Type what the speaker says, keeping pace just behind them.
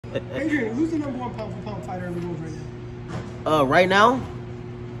Adrien, who's the #1 pound-for-pound fighter in the world right now? Right now,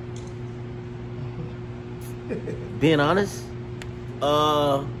 being honest,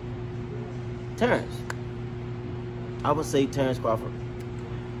 Terence. I would say Terence Crawford.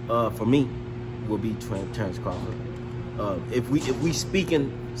 For me, will be Terence Crawford. If we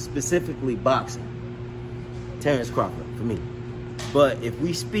speaking specifically boxing, Terence Crawford for me. But if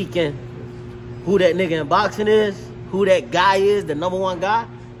we speaking who that nigga in boxing is, who that guy is, the #1 guy,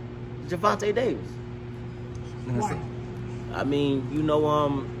 Gervonta Davis. Why? I mean, you know,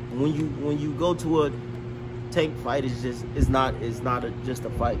 when you go to a Tank fight, it's not just a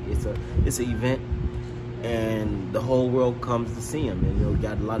fight. It's an event, and the whole world comes to see him. And you know, you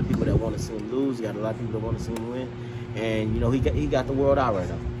got a lot of people that want to see him lose. You got a lot of people that want to see him win. And you know, he got the world out right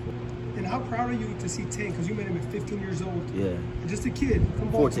now. And how proud are you to see Tank? Because you met him at 15 years old. Yeah. Just a kid from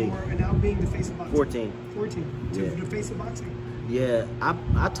Baltimore, and now being the face of boxing. 14. 14. Yeah. The face of boxing. Yeah,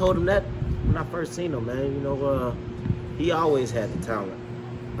 I told him that when I first seen him, man. You know, he always had the talent.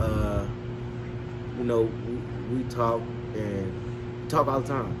 You know, we talk all the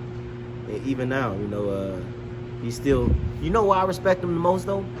time. And even now, you know, he's still. You know why I respect him the most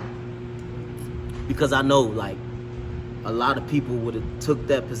though? Because I know, like, a lot of people would have took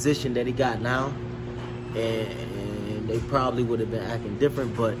that position that he got now, and they probably would have been acting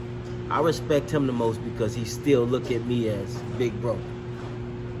different. But I respect him the most because he still look at me as big bro.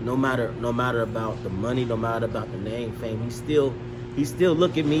 No matter about the money, no matter about the name, fame, he still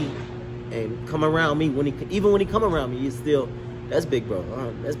look at me and come around me even when he come around me, he's still, that's big bro.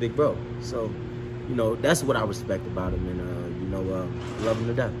 That's big bro. So, you know, that's what I respect about him, and you know, love him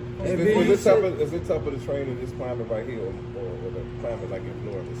to death. Is it tougher to train in this climate right here, or the climate like in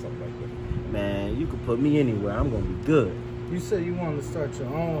Florida or something like that? Man, you can put me anywhere. I'm gonna be good. You said you wanted to start your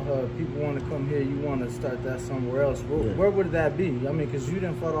own hub. People want to come here. You want to start that somewhere else. Where would that be? I mean, because you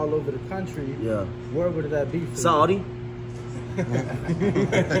done fought all over the country. Yeah. Where would that be for Saudi.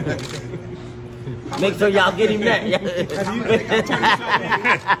 Make sure y'all get him that.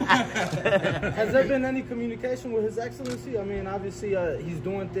 Has there been any communication with His Excellency? I mean, obviously he's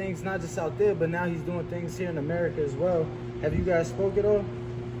doing things not just out there, but now he's doing things here in America as well. Have you guys spoke at all?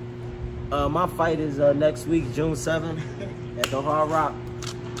 My fight is next week, June 7th, at the Hard Rock.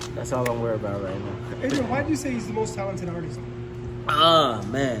 That's all I'm worried about right now. Adrien, why do you say he's the most talented artist?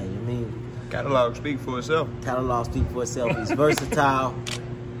 Man, I mean, Catalog speak for itself. Catalog speak for itself. He's versatile.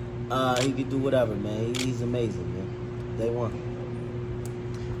 He can do whatever, man. He's amazing, man. Day one.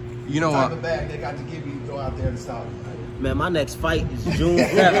 You know what? The bag they got to give you to go out there and stop. Man, my next fight is June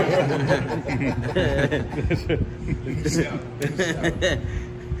 7th.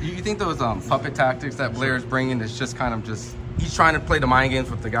 You think those puppet tactics that Blair is bringing is just kind of he's trying to play the mind games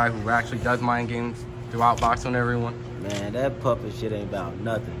with the guy who actually does mind games throughout boxing everyone? Man, that puppet shit ain't about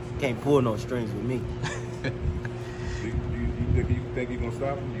nothing. Can't pull no strings with me. You think you're gonna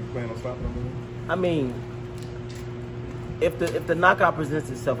stop him? You plan on stopping him? I mean, if the knockout presents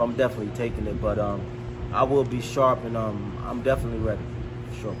itself, I'm definitely taking it. But I will be sharp, and I'm definitely ready,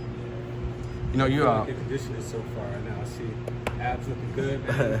 for sure. You know, you are conditioning so far right now. I see abs looking good,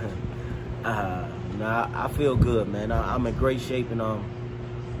 man. Nah, I feel good, man. I'm in great shape, and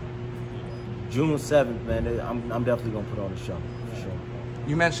June 7th, man, I'm definitely gonna put on a show, for sure.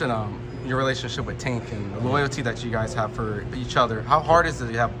 You mentioned your relationship with Tank and the loyalty that you guys have for each other. How hard is it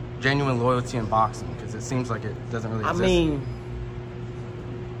to have genuine loyalty in boxing? Because it seems like it doesn't really exist. I mean,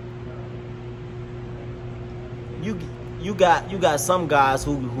 you got some guys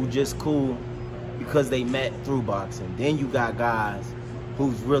who just cool because they met through boxing. Then you got guys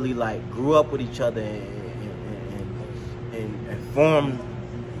who's really like grew up with each other and formed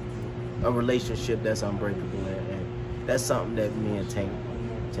a relationship that's unbreakable, and that's something that me and Tank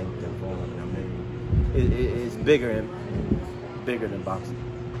been formed. I mean, it's bigger than boxing.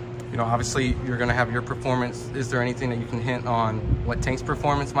 You know, obviously you're going to have your performance. Is there anything that you can hint on what Tank's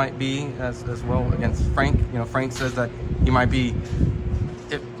performance might be as well against Frank? You know, Frank says that he might be,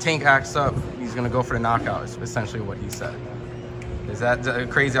 if Tank acts up, he's going to go for the knockout, is essentially what he said. Is that a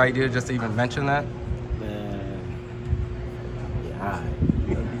crazy idea just to even mention that? Man, yeah,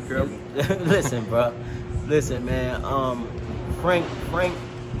 all right. Listen, bro. Listen, man. Frank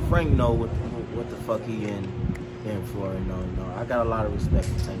know what the fuck he in for. No. I got a lot of respect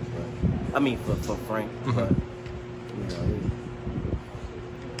for Tank, but I mean for Frank, but you know,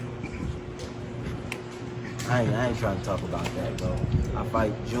 I ain't trying to talk about that, bro. I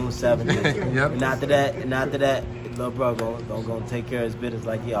fight June 7th, yep. and after that, little bro gonna take care of his business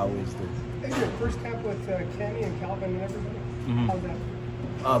like he always do. Hey, your first camp with Kenny and Calvin and everybody. How's that?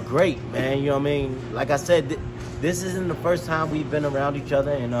 Great, man. You know what I mean? Like I said, this isn't the first time we've been around each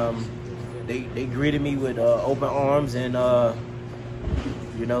other, and they greeted me with open arms, and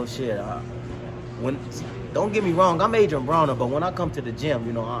you know, shit. Don't get me wrong, I'm Adrien Broner, but when I come to the gym,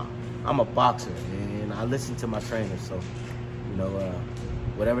 you know, I'm a boxer, and I listen to my trainers. So, you know,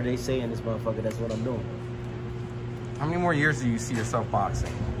 whatever they say in this motherfucker, that's what I'm doing. How many more years do you see yourself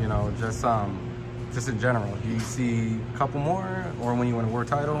boxing? You know, just in general. Do you see a couple more, or when you win a world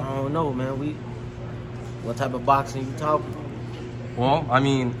title? I don't know, man. What type of boxing you talking? Well, I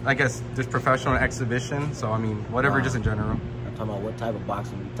mean, I guess just professional exhibition. So, I mean, whatever, just in general. I'm talking about what type of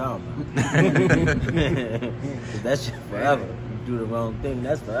boxing you talking about. That shit forever. You do the wrong thing,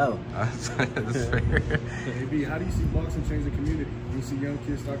 that's forever. That's fair. AB, how do you see boxing change the community? Do you see young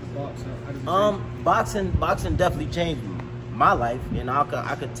kids start to box? How does it change? Boxing definitely changed my life, and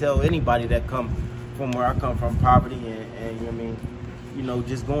I could tell anybody that come from where I come from, poverty, and you know what I mean, you know,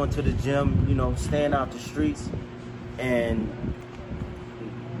 just going to the gym, you know, staying out the streets, and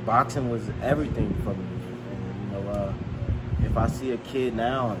boxing was everything for me. And you know, if I see a kid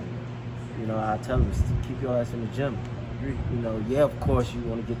now, you know, I tell them, keep your ass in the gym. You know, yeah, of course you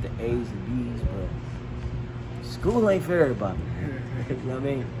want to get the A's and B's, but school ain't for everybody. You know what I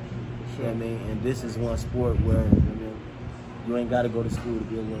mean? You know what I mean? And this is one sport where, you know, you ain't got to go to school to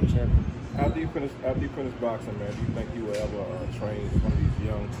be a world champion. After you finish boxing, man, do you think you will ever train one of these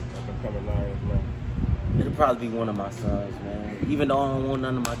young up-and-coming lions, man? It'll probably be one of my sons, man. Even though I don't want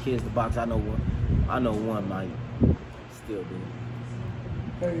none of my kids to box, I know one might still do.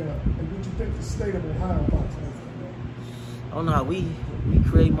 Hey, and what you think the state of Ohio boxing is? I don't know how we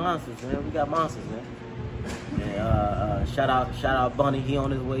create monsters, man. We got monsters, man. And shout out Bunny, he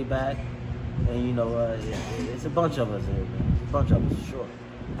on his way back. And you know, it's a bunch of us here, man. It's a bunch of us, for sure.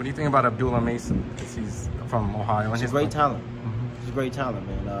 What do you think about Abdullah Mason? Because he's from Ohio. He's a great talent. He's a great talent,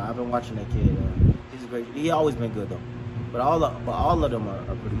 man. I've been watching that kid. He's a great. He always been good though. But all of them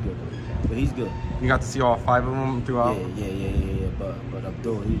are pretty good though. But he's good. You got to see all 5 of them throughout. Yeah. But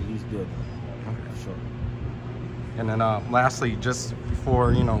Abdullah, he's good. Okay. For sure. And then lastly, just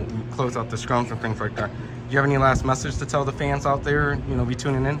before, you know, we close out the scrums and things like that, do you have any last message to tell the fans out there, you know, be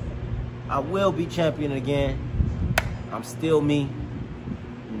tuning in? I will be champion again. I'm still me.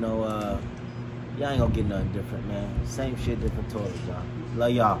 You know, y'all ain't gonna get nothing different, man. Same shit, different toys, y'all.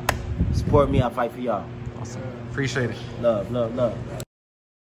 Love y'all. Support me, I fight for y'all. Awesome. Appreciate it. Love.